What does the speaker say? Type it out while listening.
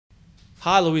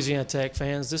Hi, Louisiana Tech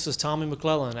fans. This is Tommy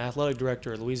McClelland, Athletic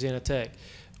Director at Louisiana Tech.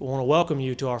 We want to welcome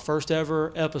you to our first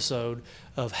ever episode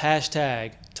of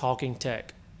 #TalkingTech.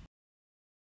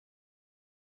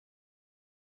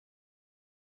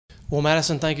 Well,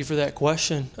 Madison, thank you for that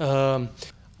question.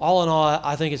 All in all,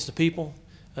 I think it's the people.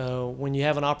 When you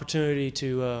have an opportunity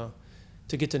to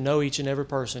get to know each and every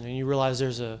person, and you realize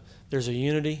there's a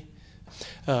unity.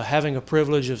 Having a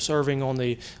privilege of serving on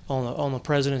the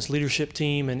president's leadership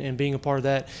team and being a part of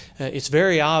that, it's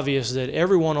very obvious that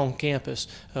everyone on campus,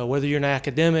 whether you're in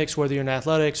academics, whether you're in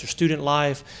athletics or student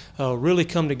life, really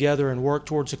come together and work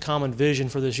towards a common vision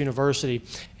for this university.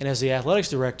 And as the athletics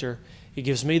director, it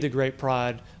gives me the great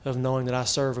pride of knowing that I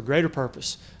serve a greater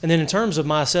purpose. And then in terms of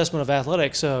my assessment of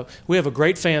athletics, we have a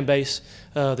great fan base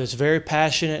that's very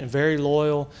passionate and very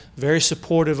loyal, very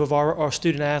supportive of our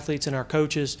student athletes and our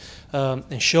coaches,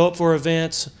 and show up for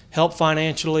events, help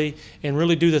financially, and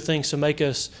really do the things to make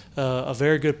us a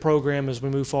very good program as we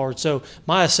move forward. So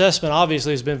my assessment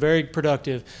obviously has been very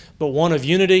productive, but one of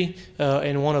unity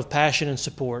and one of passion and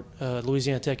support,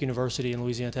 Louisiana Tech University and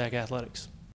Louisiana Tech Athletics.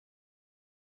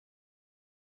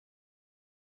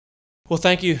 Well,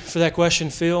 thank you for that question,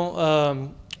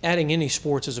 Phil. Adding any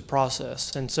sports is a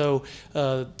process, and so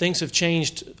things have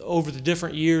changed over the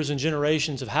different years and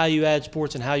generations of how you add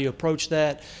sports and how you approach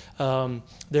that.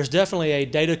 There's definitely a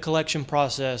data collection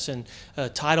process, and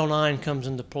Title IX comes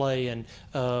into play, and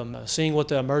seeing what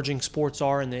the emerging sports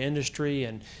are in the industry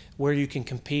and where you can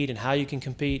compete and how you can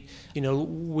compete. You know,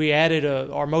 we added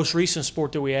our most recent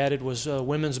sport that we added was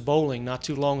women's bowling not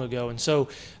too long ago, and so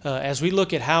as we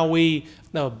look at how we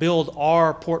build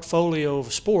our portfolio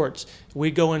of sports, we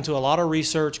go into a lot of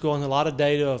research, go into a lot of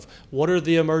data of what are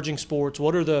the emerging sports,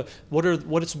 what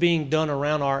is being done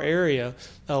around our area,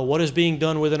 what is being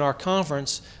done within our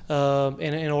conference, and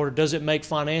in order, does it make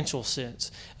financial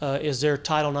sense? Is there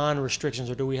Title IX restrictions,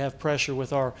 or do we have pressure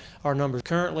with our numbers?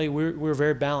 Currently, we're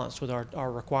very balanced with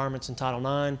our requirements in Title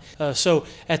IX. So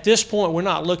at this point, we're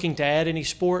not looking to add any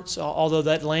sports, although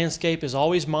that landscape is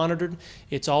always monitored.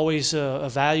 It's always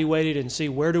evaluated and see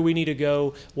where do we need to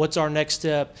go, what's our next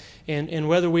step, and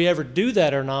whether we ever do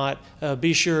that or not,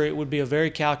 be sure it would be a very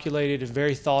calculated and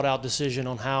very thought out decision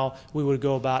on how we would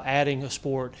go about adding a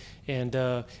sport and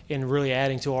really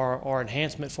adding to our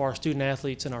enhancement for our student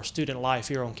athletes and our student life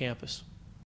here on campus.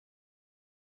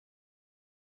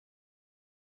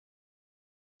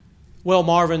 Well,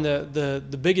 Marvin,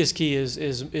 the biggest key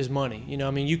is money. You know,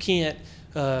 I mean, you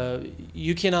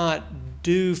cannot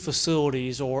do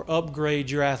facilities or upgrade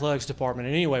your athletics department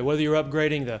in any way, whether you're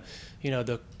upgrading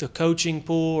the coaching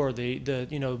pool or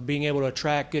being able to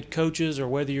attract good coaches, or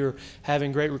whether you're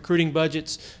having great recruiting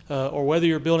budgets, or whether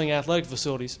you're building athletic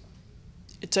facilities.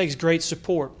 It takes great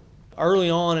support. Early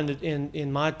on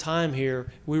in my time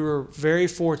here, we were very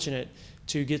fortunate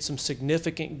to get some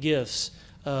significant gifts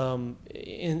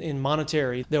in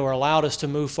monetary that were allowed us to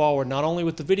move forward, not only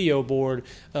with the video board,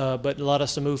 but allowed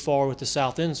us to move forward with the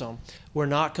South End Zone. We're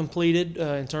not completed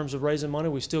in terms of raising money.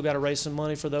 We still got to raise some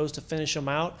money for those to finish them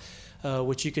out,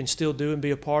 which you can still do and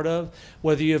be a part of.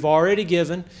 Whether you've already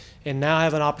given and now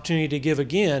have an opportunity to give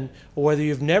again, or whether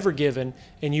you've never given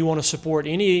and you want to support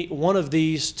any one of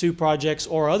these two projects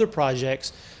or other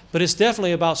projects, but it's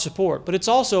definitely about support. But it's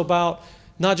also about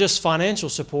not just financial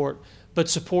support, but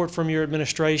support from your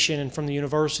administration and from the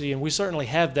university, and we certainly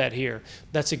have that here.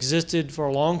 That's existed for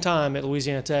a long time at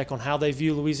Louisiana Tech on how they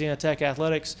view Louisiana Tech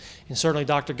athletics, and certainly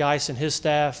Dr. Geis and his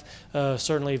staff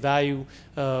certainly value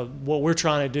what we're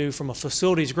trying to do from a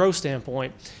facilities growth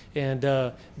standpoint, and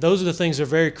those are the things that are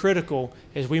very critical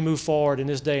as we move forward in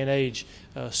this day and age.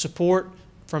 Support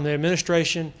from the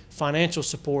administration, financial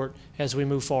support as we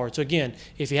move forward. So again,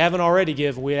 if you haven't already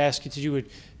given, we ask that you would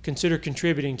consider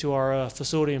contributing to our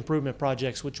facility improvement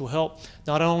projects, which will help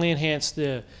not only enhance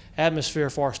the atmosphere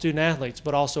for our student athletes,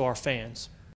 but also our fans.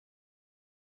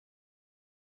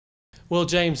 Well,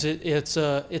 James,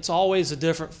 it's always a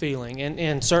different feeling,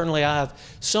 and certainly I've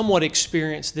somewhat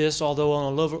experienced this, although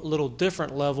on a little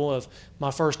different level, of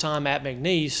my first time at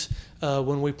McNeese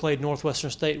when we played Northwestern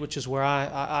State, which is where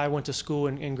I went to school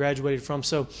and graduated from.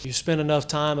 So you spend enough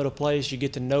time at a place, you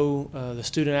get to know the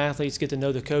student athletes, get to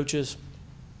know the coaches,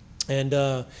 and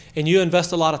you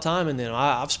invest a lot of time in them.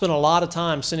 I've spent a lot of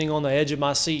time sitting on the edge of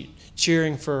my seat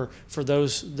cheering for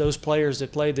those players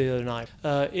that played the other night.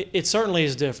 It certainly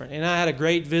is different, and I had a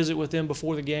great visit with them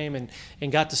before the game,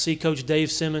 and got to see Coach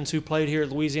Dave Simmons, who played here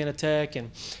at Louisiana Tech,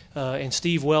 and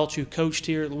Steve Welch, who coached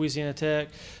here at Louisiana Tech.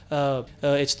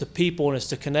 It's the people and it's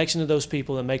the connection to those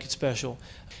people that make it special.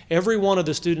 Every one of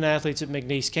the student athletes at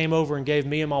McNeese came over and gave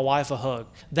me and my wife a hug.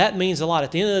 That means a lot.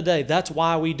 At the end of the day, that's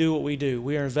why we do what we do.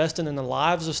 We are investing investing in the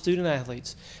lives of student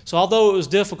athletes. So although it was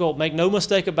difficult, make no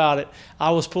mistake about it,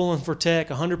 I was pulling for Tech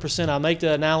 100%. I make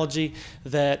the analogy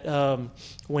that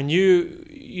when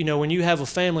you have a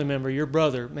family member, your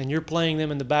brother, and you're playing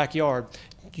them in the backyard,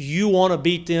 you want to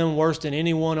beat them worse than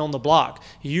anyone on the block.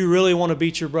 You really want to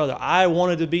beat your brother. I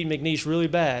wanted to beat McNeese really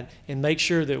bad and make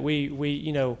sure that we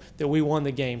won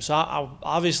the game. So I'm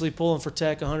obviously pulling for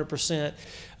Tech 100%.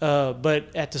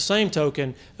 But at the same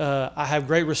token, I have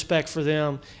great respect for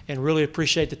them and really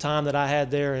appreciate the time that I had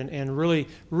there and really,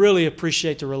 really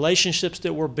appreciate the relationships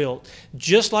that were built.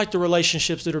 Just like the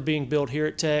relationships that are being built here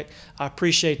at Tech, I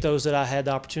appreciate those that I had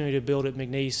the opportunity to build at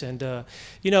McNeese. And,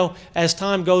 as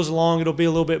time goes along, it'll be a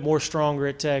little bit more stronger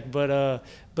at Tech. But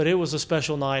it was a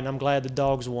special night, and I'm glad the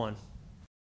Dogs won.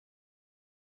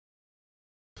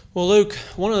 Well, Luke,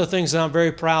 one of the things that I'm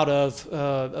very proud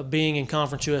of being in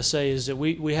Conference USA is that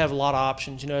we have a lot of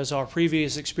options. As our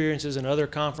previous experiences in other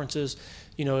conferences,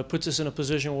 it puts us in a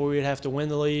position where we'd have to win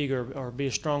the league or be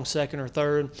a strong second or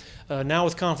third. Now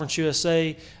with Conference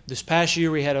USA, this past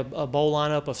year we had a bowl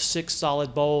lineup of 6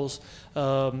 solid bowls.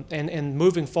 And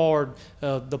moving forward,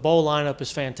 the bowl lineup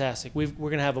is fantastic. We're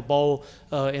going to have a bowl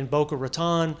in Boca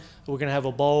Raton. We're going to have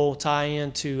a bowl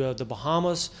tie-in to the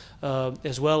Bahamas,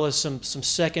 as well as some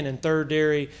second and third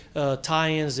dairy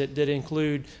tie-ins that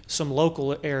include some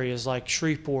local areas like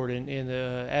Shreveport and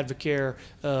the Advocare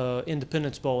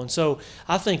Independence Bowl. And so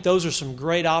I think those are some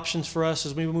great options for us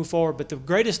as we move forward. But the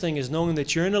greatest thing is knowing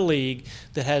that you're in a league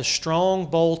that has strong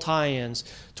bowl tie-ins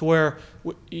to where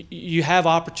you have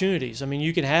opportunities. I mean,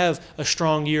 you can have a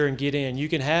strong year and get in. You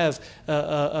can have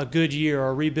a good year or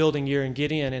a rebuilding year and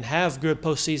get in and have good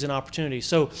postseason opportunities.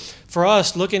 So for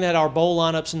us, looking at our bowl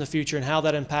lineups in the future and how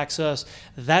that impacts us,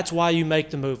 that's why you make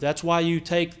the move. That's why you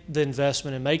take the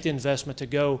investment and make the investment to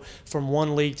go from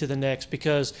one league to the next,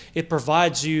 because it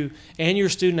provides you and your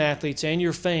student athletes and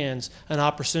your fans an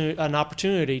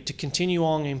opportunity to continue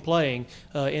on in playing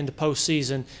into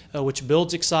postseason, which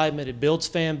builds excitement, it builds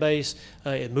fan base,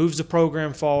 it moves the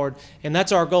program forward, and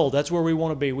that's our goal. That's where we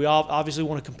want to be. We obviously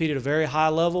want to compete at a very high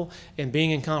level, and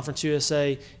being in Conference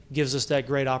USA gives us that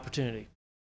great opportunity.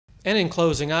 And in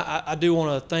closing, I do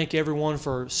want to thank everyone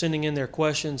for sending in their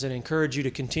questions and encourage you to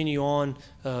continue on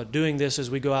doing this as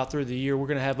we go out through the year. We're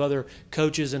going to have other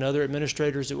coaches and other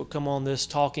administrators that will come on this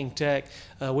Talking Tech,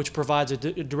 which provides a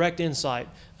direct insight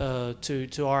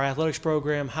to our athletics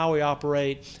program, how we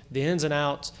operate, the ins and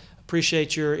outs.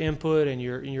 Appreciate your input and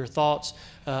your thoughts.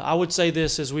 I would say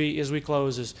this as we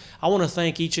close is I want to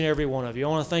thank each and every one of you. I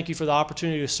want to thank you for the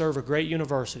opportunity to serve a great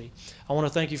university. I want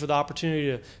to thank you for the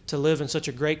opportunity to live in such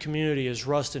a great community as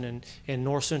Ruston in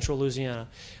north central Louisiana.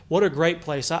 What a great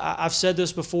place. I've said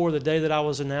this before the day that I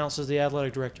was announced as the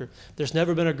athletic director. There's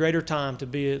never been a greater time to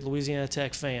be a Louisiana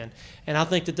Tech fan, and I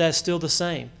think that that's still the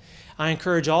same. I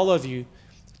encourage all of you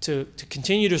to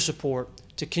continue to support,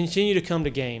 to continue to come to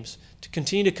games, to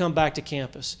continue to come back to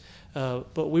campus.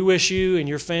 But we wish you and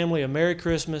your family a Merry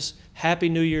Christmas, Happy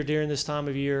New Year during this time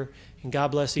of year, and God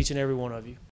bless each and every one of you.